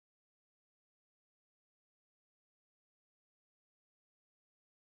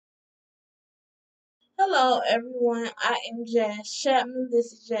Hello, everyone. I am Jazz Chapman.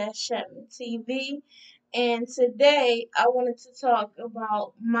 This is Jazz Chapman TV. And today I wanted to talk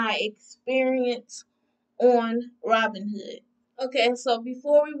about my experience on Robinhood. Okay, so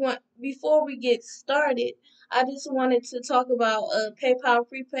before we get started, I just wanted to talk about PayPal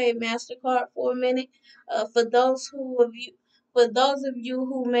prepaid Mastercard for a minute. For those of you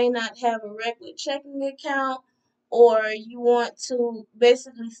who may not have a regular checking account, or you want to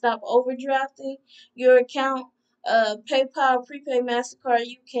basically stop overdrafting your account, PayPal prepaid Mastercard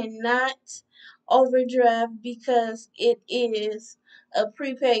you cannot overdraft because it is a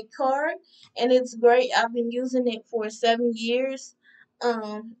prepaid card and it's great. I've been using it for 7 years.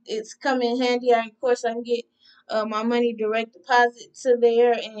 It's come in handy. Of course, I can get my money direct deposit to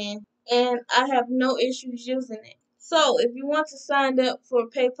there, and I have no issues using it. So, if you want to sign up for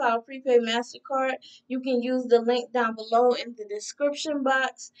PayPal Prepaid Mastercard, you can use the link down below in the description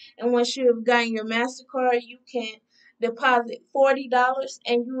box. And once you have gotten your Mastercard, you can deposit $40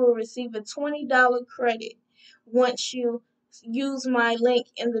 and you will receive a $20 credit once you use my link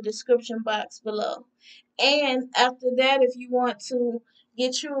in the description box below. And after that, if you want to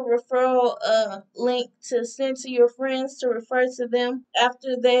get you a referral link to send to your friends to refer to them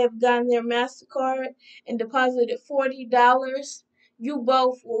after they have gotten their MasterCard and deposited $40, you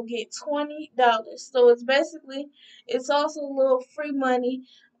both will get $20. So it's also a little free money.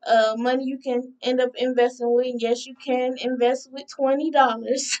 Money you can end up investing with. And yes, you can invest with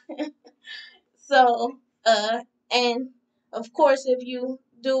 $20. So, and of course, if you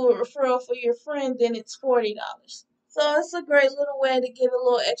do a referral for your friend, then it's $40. So it's a great little way to get a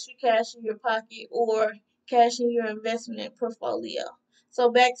little extra cash in your pocket or cash in your investment portfolio.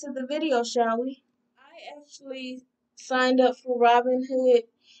 So back to the video, shall we? I actually signed up for Robinhood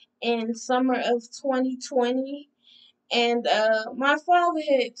in summer of 2020. And my father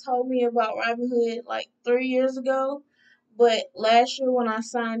had told me about Robinhood like 3 years ago. But last year when I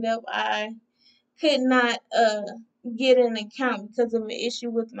signed up, I could not get an account because of an issue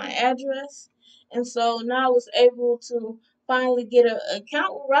with my address. And so now I was able to finally get an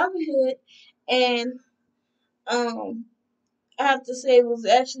account with Robinhood. And um, I have to say it was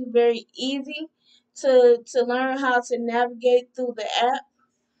actually very easy to learn how to navigate through the app.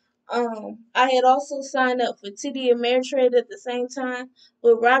 I had also signed up for TD Ameritrade at the same time,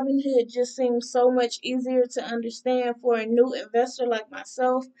 but Robinhood just seems so much easier to understand for a new investor like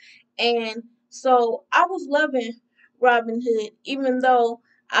myself. And so I was loving Robinhood, even though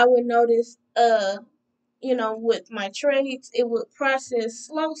I would notice, with my trades, it would process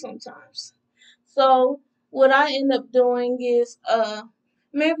slow sometimes. So what I end up doing is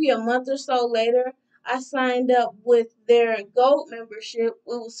maybe a month or so later, I signed up with their gold membership. It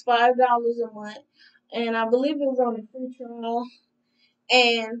was $5 a month, and I believe it was on a free trial.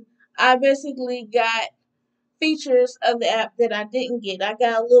 And I basically got features of the app that I didn't get. I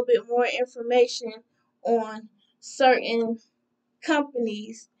got a little bit more information on certain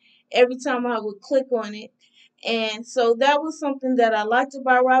companies every time I would click on it. And so that was something that I liked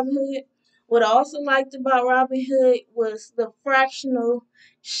about Robinhood. What I also liked about Robinhood was the fractional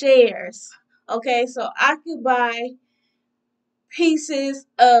shares. Okay, so I could buy pieces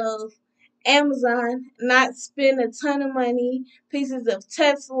of Amazon, not spend a ton of money, pieces of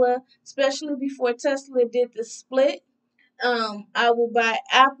Tesla, especially before Tesla did the split. I would buy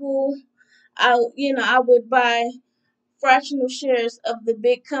Apple. I would buy fractional shares of the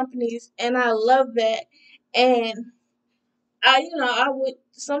big companies, and I love that. And I would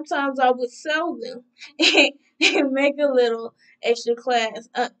sometimes I would sell them and make a little extra cash.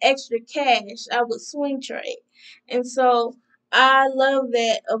 I would swing trade, and so I love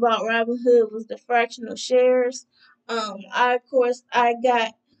that about Robinhood was the fractional shares. Of course I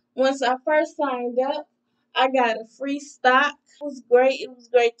got once I first signed up, I got a free stock. It was great. It was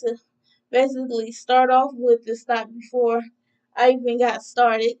great to basically start off with the stock before I even got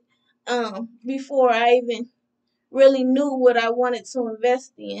started. Before I even really knew what I wanted to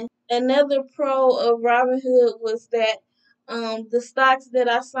invest in. Another pro of Robinhood was that the stocks that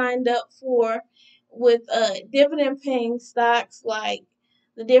I signed up for with dividend paying stocks like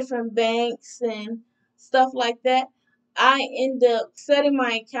the different banks and stuff like that, I end up setting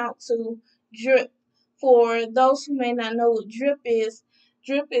my account to drip. For those who may not know what drip is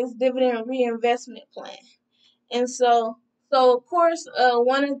dividend reinvestment plan. And so of course,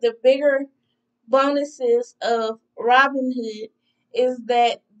 one of the bigger bonuses of Robinhood is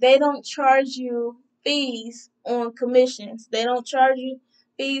that they don't charge you fees on commissions. They don't charge you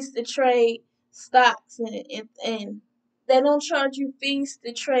fees to trade stocks and they don't charge you fees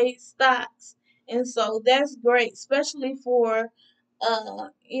to trade stocks. And so that's great, especially for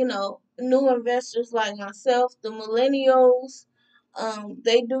new investors like myself, the millennials,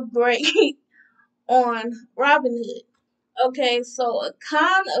 they do great on Robinhood. Okay, so a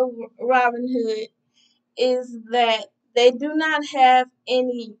con of Robinhood is that they do not have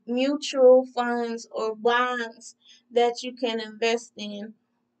any mutual funds or bonds that you can invest in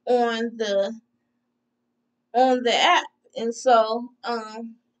on the app. And so,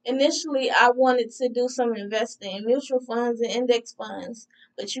 initially I wanted to do some investing in mutual funds and index funds,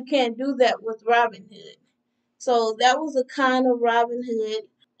 but you can't do that with Robinhood. So that was a con of Robinhood.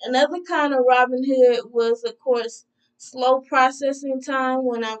 Another con of Robinhood was, of course, slow processing time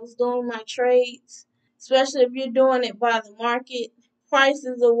when I was doing my trades, especially if you're doing it by the market.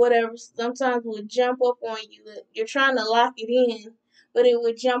 Prices or whatever sometimes would jump up on you. You're trying to lock it in, but it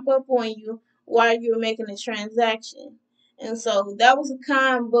would jump up on you while you're making a transaction. And so that was a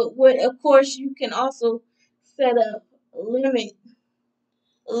con, but of course you can also set up limit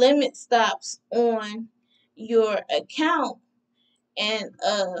limit stops on your account and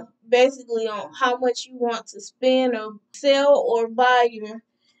basically on how much you want to spend or sell or buy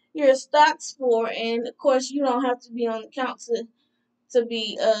your stocks for. And of course you don't have to be on the account to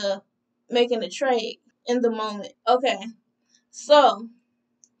be making a trade in the moment. Okay. So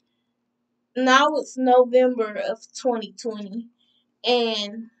now it's November of 2020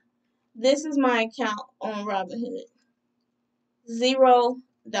 and this is my account on Robinhood. $0.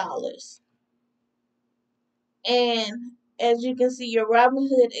 And as you can see, your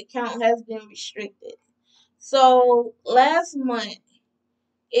Robinhood account has been restricted. So last month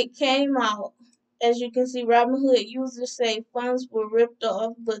it came out. As you can see, Robinhood users say funds were ripped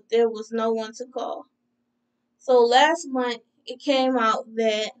off, but there was no one to call. So last month it came out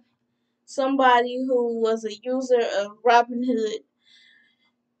that somebody who was a user of Robinhood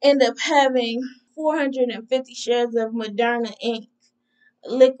ended up having 450 shares of Moderna Inc.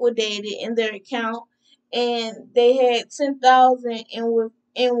 liquidated in their account, and they had 10,000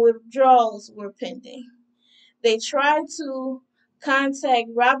 in withdrawals were pending. They tried to contact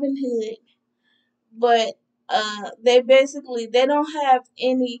Robinhood, but they don't have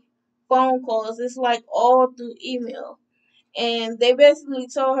any phone calls. It's like all through email. And they basically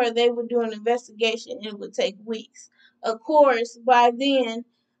told her they would do an investigation and it would take weeks. Of course, by then,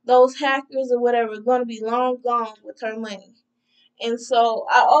 those hackers or whatever are going to be long gone with her money. And so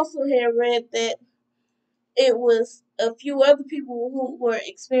I also had read that it was a few other people who were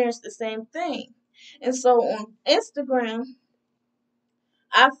experienced the same thing. And so on Instagram,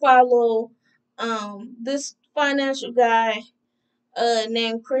 I follow this financial guy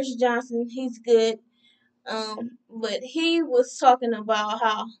named Chris Johnson. He's good. But he was talking about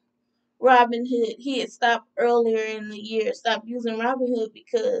how Robinhood, he had stopped earlier in the year, stopped using Robinhood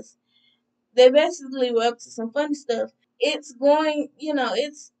because they basically were up to some funny stuff. It's going,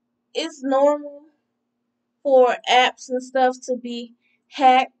 it's normal for apps and stuff to be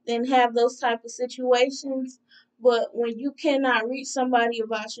hacked and have those type of situations. But when you cannot reach somebody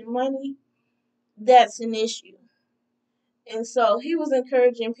about your money, that's an issue. And so he was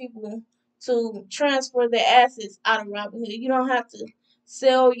encouraging people to transfer their assets out of Robinhood. You don't have to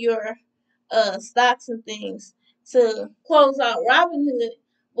sell your stocks and things to close out Robinhood,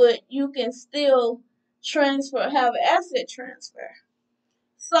 but you can still have asset transfer.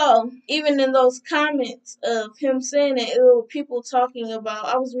 So even in those comments of him saying it, it were people talking about.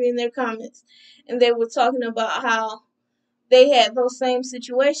 I was reading their comments, and they were talking about how they had those same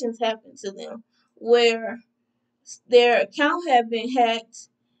situations happen to them, where their account had been hacked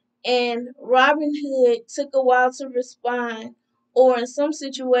and Robinhood took a while to respond, or in some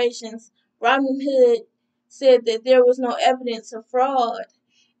situations, Robinhood said that there was no evidence of fraud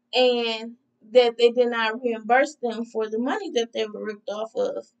and that they did not reimburse them for the money that they were ripped off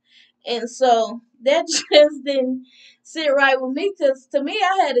of. And so that just didn't sit right with me because to me,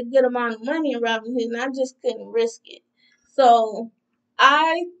 I had a good amount of money in Robinhood and I just couldn't risk it. So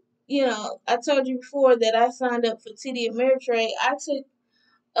I, I told you before that I signed up for TD Ameritrade. I took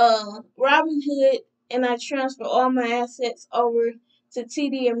Robinhood and I transferred all my assets over to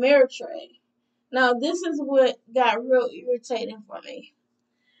TD Ameritrade. Now, this is what got real irritating for me.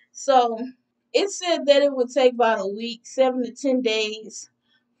 So, it said that it would take about a week, 7 to 10 days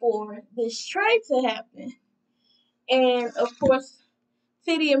for this trade to happen. And of course,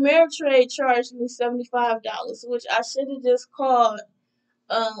 TD Ameritrade charged me $75, which I should have just called.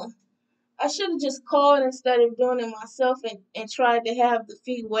 I should have just called instead of doing it myself and tried to have the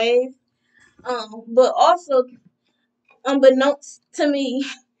fee waived. But also, unbeknownst to me,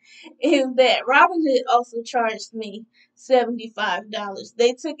 is that Robinhood also charged me $75.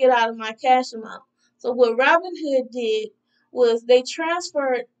 They took it out of my cash amount. So what Robinhood did was they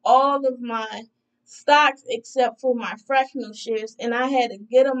transferred all of my stocks except for my fractional shares, and I had a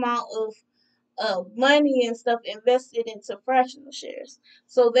good amount of money and stuff invested into fractional shares.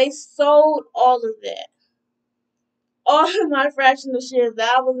 So they sold all of that, all of my fractional shares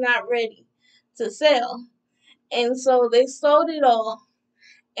that I was not ready to sell. And so they sold it all,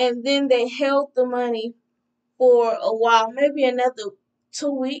 and then they held the money for a while, maybe another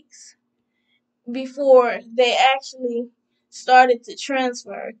 2 weeks before they actually started to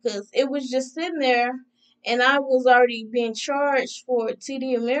transfer, because it was just sitting there and I was already being charged for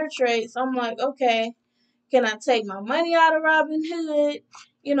TD Ameritrade. So I'm like, okay, can I take my money out of Robinhood?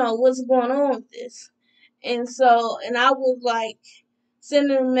 What's going on with this? And I was like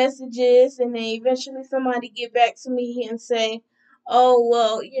sending messages, and then eventually somebody get back to me and say, oh,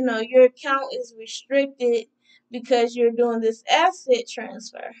 well, your account is restricted because you're doing this asset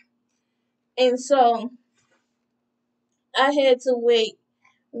transfer. And so I had to wait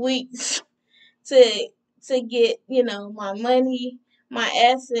weeks to get, my money, my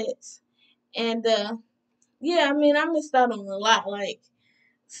assets. And yeah, I mean, I missed out on a lot. Like,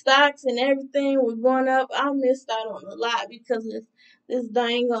 stocks and everything were going up. I missed out on a lot because of this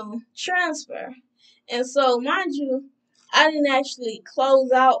dang on transfer. And so, mind you, I didn't actually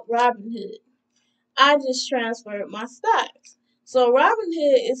close out Robinhood. I just transferred my stocks. So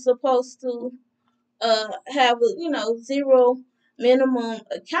Robinhood is supposed to have a zero minimum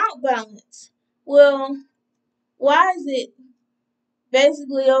account balance. Well, why is it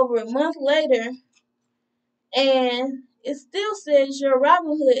basically over a month later and it still says your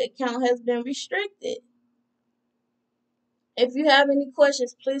Robinhood account has been restricted? If you have any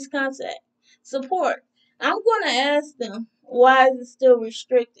questions, please contact support. I'm going to ask them why is it still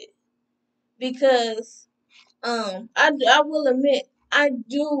restricted, because I will admit I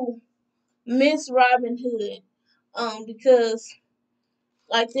do miss Robinhood, because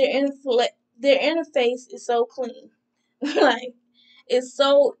like their interface is so clean. Like, it's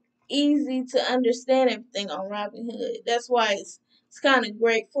so easy to understand everything on Robinhood. That's why it's kind of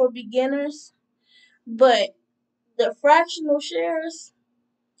great for beginners. But the fractional shares,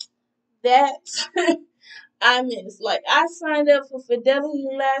 that I miss. Like, I signed up for Fidelity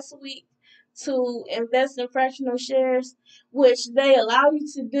last week to invest in fractional shares, which they allow you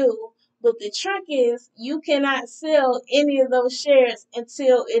to do. But the trick is you cannot sell any of those shares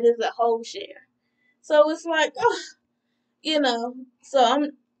until it is a whole share. So it's like, oh,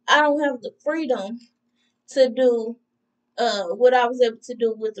 so I don't have the freedom to do what I was able to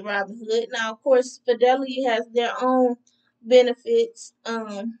do with Robinhood. Now, of course, Fidelity has their own benefits.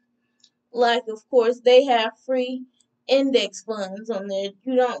 Like, of course, they have free index funds on there.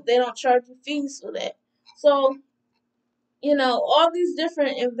 They don't charge you fees for that. So, all these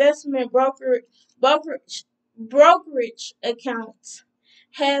different investment brokerage accounts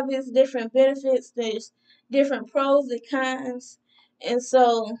have its different benefits. There's different pros and cons. And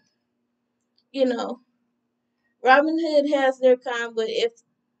so, you know, Robinhood has their kind, but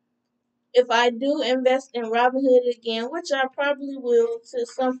if I do invest in Robinhood again, which I probably will to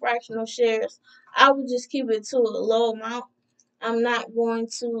some fractional shares, I would just keep it to a low amount. I'm not going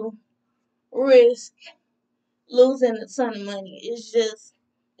to risk losing a ton of money. It's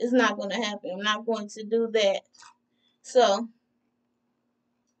not going to happen. I'm not going to do that. So,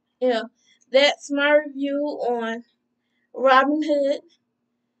 yeah, that's my review on Robinhood.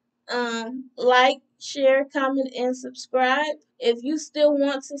 Like, share, comment, and subscribe. If you still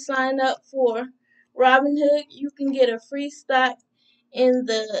want to sign up for Robinhood, you can get a free stock in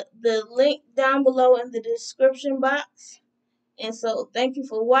the link down below in the description box. And so, thank you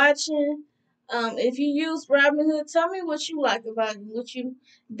for watching. If you use Robinhood, tell me what you like about it, what you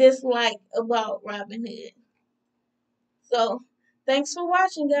dislike about Robinhood. So, thanks for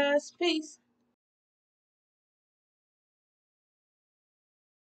watching, guys. Peace.